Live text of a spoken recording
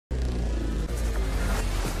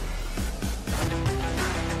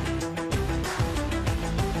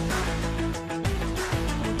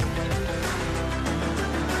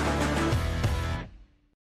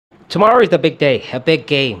Tomorrow is the big day, a big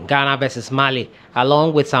game, Ghana versus Mali,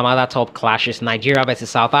 along with some other top clashes, Nigeria versus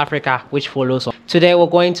South Africa, which follows. Today, we're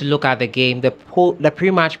going to look at the game. The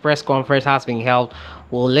pre-match press conference has been held.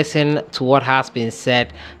 We'll listen to what has been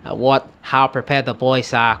said, how prepared the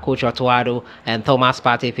boys are, Coach Otuado and Thomas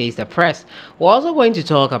Partey face the press. We're also going to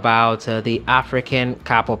talk about the African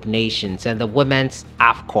Cup of Nations and the women's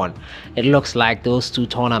AFCON. It looks like those two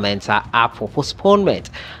tournaments are up for postponement.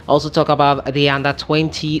 Also talk about the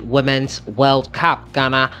Under-20 Women's World Cup.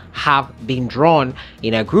 Ghana have been drawn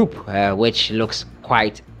in a group which looks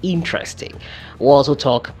quite interesting. We'll also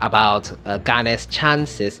talk about Ghana's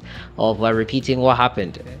chances of repeating what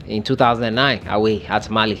happened in 2009 away at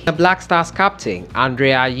Mali. The Black Stars captain, Andre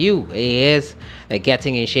Ayew, is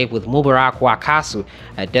getting in shape with Mubarak Wakasu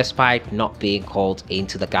despite not being called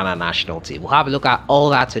into the Ghana national team. We'll have a look at all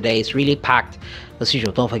that today. It's really packed. As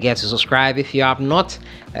usual, don't forget to subscribe if you have not.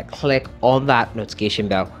 Click on that notification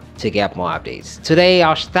bell to get more updates. Today,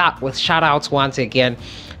 I'll start with shout outs once again.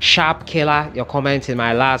 Sharp Killer, your comment in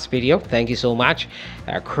my last video, thank you so much.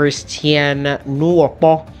 Christian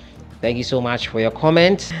Nuopo, thank you so much for your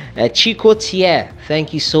comment. Chico Tier,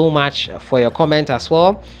 thank you so much for your comment as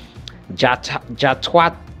well.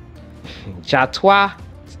 Jatwa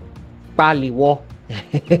Baliwo.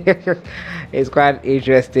 It's quite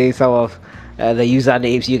interesting, some of the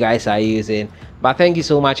usernames you guys are using, but thank you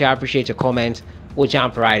so much. I appreciate your comment. We'll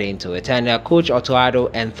jump right into it. And Coach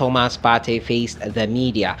Otuado and Thomas Partey faced the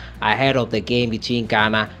media ahead of the game between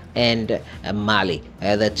Ghana and Mali.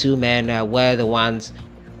 The two men were the ones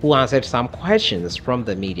who answered some questions from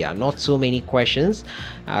the media. Not so many questions,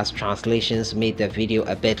 as translations made the video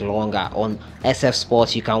a bit longer. On SF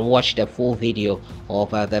Sports, you can watch the full video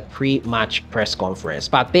of the pre-match press conference.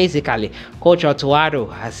 But basically, Coach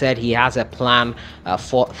Otuado has said he has a plan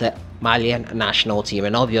for the Malian national team,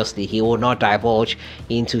 and obviously he will not divulge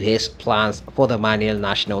into his plans for the Malian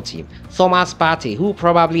national team. Thomas Partey, who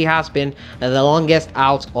probably has been the longest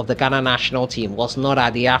out of the Ghana national team, was not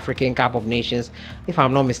at the African Cup of Nations. If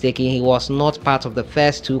I'm not mistaken, he was not part of the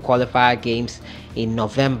first two qualifier games in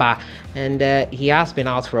November, and he has been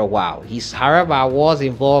out for a while. He's, however, was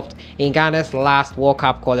involved in Ghana's last World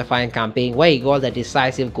Cup qualifying campaign, where he got the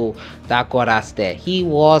decisive goal that got us there. He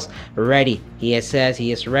was ready. He says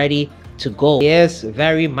he is ready to go. He is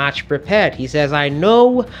very much prepared. He says, I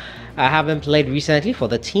know I haven't played recently for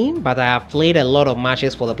the team, but I have played a lot of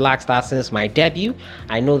matches for the Black Stars since my debut.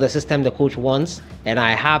 I know the system the coach wants, and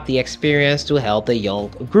I have the experience to help the young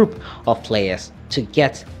group of players to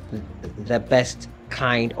get the best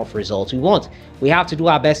kind of results we want. We have to do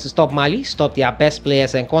our best to stop Mali, stop their best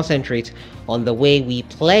players, and concentrate on the way we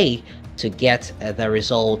play to get the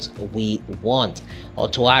results we want.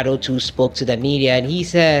 Otuado too spoke to the media, and he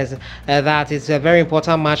says that it's a very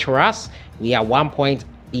important match for us. We are 1 point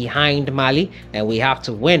behind Mali, and we have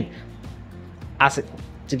to win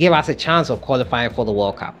to give us a chance of qualifying for the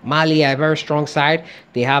World Cup. Mali are a very strong side.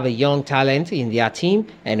 They have a young talent in their team,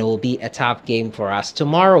 and it will be a tough game for us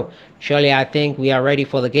tomorrow. Surely, I think we are ready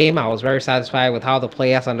for the game. I was very satisfied with how the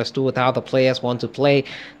players understood how the players want to play.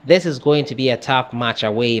 This is going to be a tough match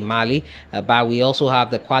away in Mali, but we also have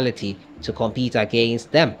the quality to compete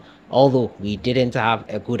against them. Although we didn't have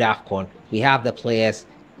a good AFCON, we have the players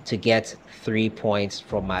to get 3 points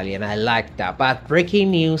from Mali, and I like that. But breaking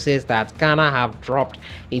news is that Ghana have dropped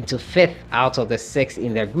into 5th out of the 6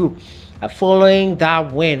 in their group. Following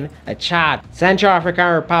that win, Chad, Central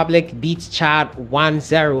African Republic beat Chad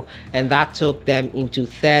 1-0, and that took them into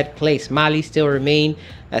 3rd place. Mali still remain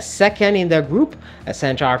second in the group.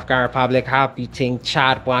 Central African Republic have beaten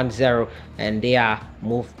Chad 1-0, and they are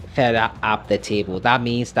moved further up the table. That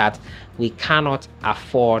means that we cannot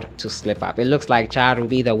afford to slip up. It looks like Chad will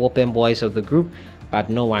be the whooping boys of the group, but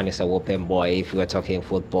no one is a whooping boy if we're talking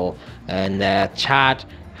football. And Chad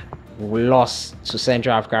loss to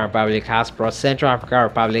Central African Republic has brought Central African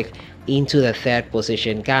Republic into the 3rd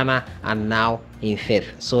position. Ghana are now in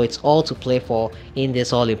 5th, so it's all to play for in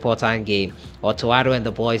this all-important game. Otuado and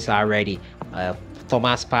the boys are ready.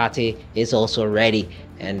 Thomas Partey is also ready,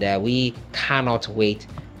 and we cannot wait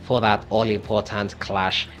for that all-important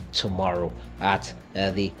clash tomorrow at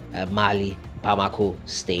the Mali Bamako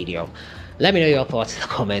Stadium. Let me know your thoughts in the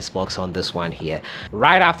comments box on this one here.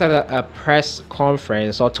 Right after the press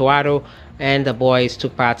conference, Otuado and the boys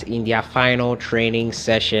took part in their final training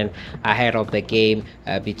session ahead of the game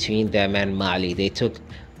between them and Mali. They took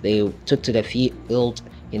to the field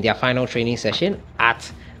in their final training session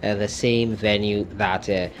at the same venue that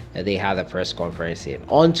they had the press conference in.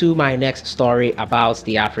 On to my next story about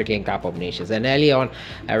the African Cup of Nations. And early on,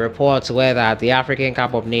 reports were that the African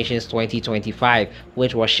Cup of Nations 2025,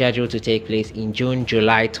 which was scheduled to take place in June,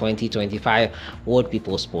 July 2025, would be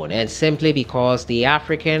postponed. And simply because the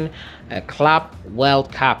African Club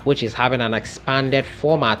World Cup, which is having an expanded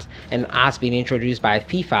format and has been introduced by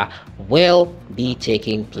FIFA, will be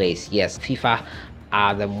taking place. Yes, FIFA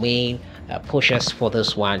are the main pushers for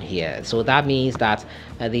this one here. So that means that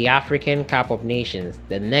the African Cup of Nations,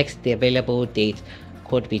 the next available date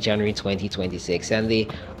could be January 2026. And the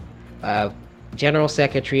General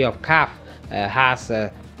Secretary of CAF has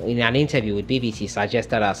in an interview with BBC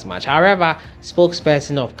suggested as much. However,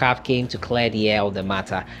 spokesperson of CAF came to clear the air of the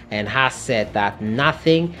matter and has said that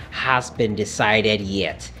nothing has been decided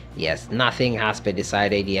yet. Yes, nothing has been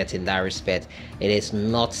decided yet in that respect. It is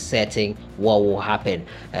not certain what will happen.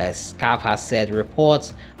 As CAF has said,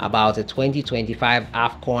 reports about the 2025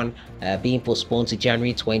 AFCON being postponed to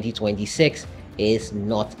January 2026 is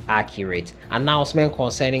not accurate. Announcement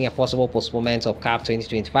concerning a possible postponement of CAF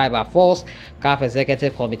 2025 are false. CAF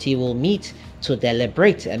Executive Committee will meet to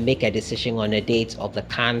deliberate and make a decision on the date of the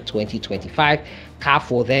CAN 2025.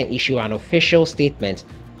 CAF will then issue an official statement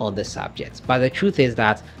on the subject. But the truth is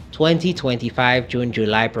that 2025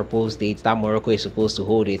 June-July proposed dates that Morocco is supposed to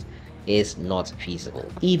hold it is not feasible.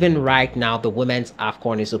 Even right now, the women's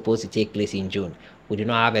AFCON is supposed to take place in June. We do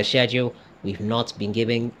not have a schedule. We've not been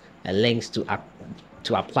given links to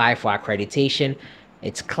apply for accreditation.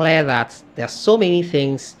 It's clear that there's so many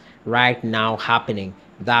things right now happening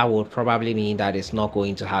that would probably mean that it's not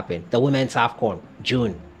going to happen. The women's AFCON,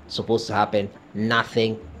 June, supposed to happen.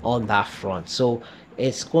 Nothing on that front. So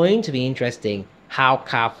it's going to be interesting how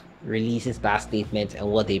CAF releases that statement and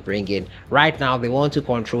what they bring in. Right now, they want to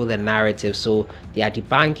control the narrative, so they are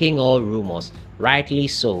debunking all rumors. Rightly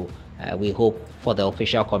so. We hope for the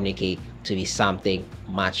official communique to be something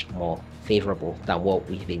much more favorable than what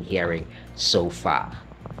we've been hearing so far.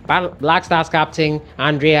 Black Stars captain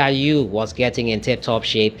Andre Ayew was getting in tip-top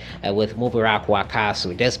shape with Mubarak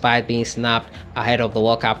Wakasu. Despite being snapped ahead of the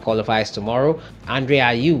World Cup qualifiers tomorrow, Andre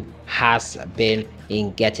Ayew has been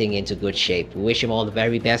getting into good shape. We wish him all the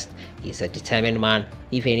very best. He's a determined man.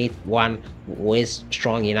 If anyone who is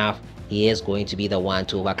strong enough, he is going to be the one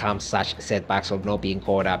to overcome such setbacks of not being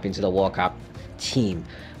called up into the World Cup team.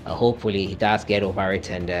 Hopefully he does get over it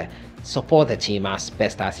and support the team as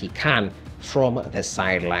best as he can from the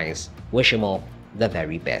sidelines. Wish him all the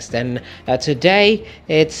very best. And today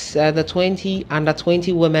it's the under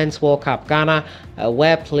 20 Women's World Cup. Ghana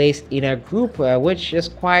were placed in a group which is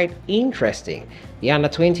quite interesting. The under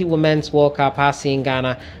 20 Women's World Cup has seen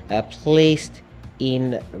Ghana placed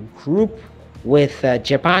in a group with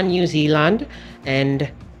Japan, New Zealand,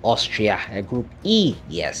 and Austria. Group E.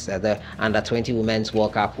 Yes, the under 20 Women's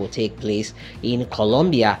World Cup will take place in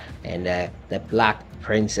Colombia, and the Black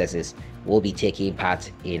Princesses will be taking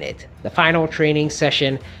part in it. The final training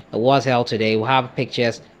session was held today. We'll have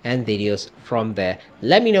pictures and videos from there.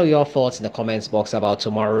 Let me know your thoughts in the comments box about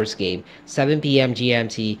tomorrow's game. 7 p.m.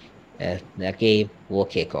 GMT, the game will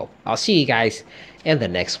kick off. I'll see you guys in the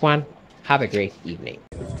next one. Have a great evening.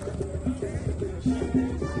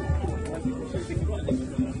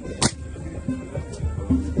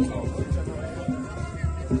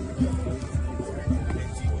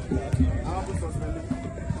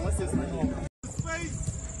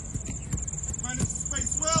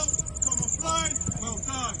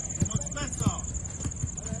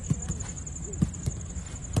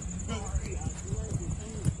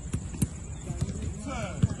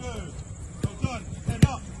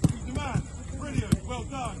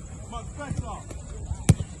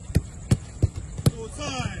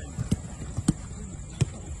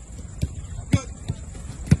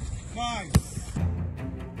 Nice.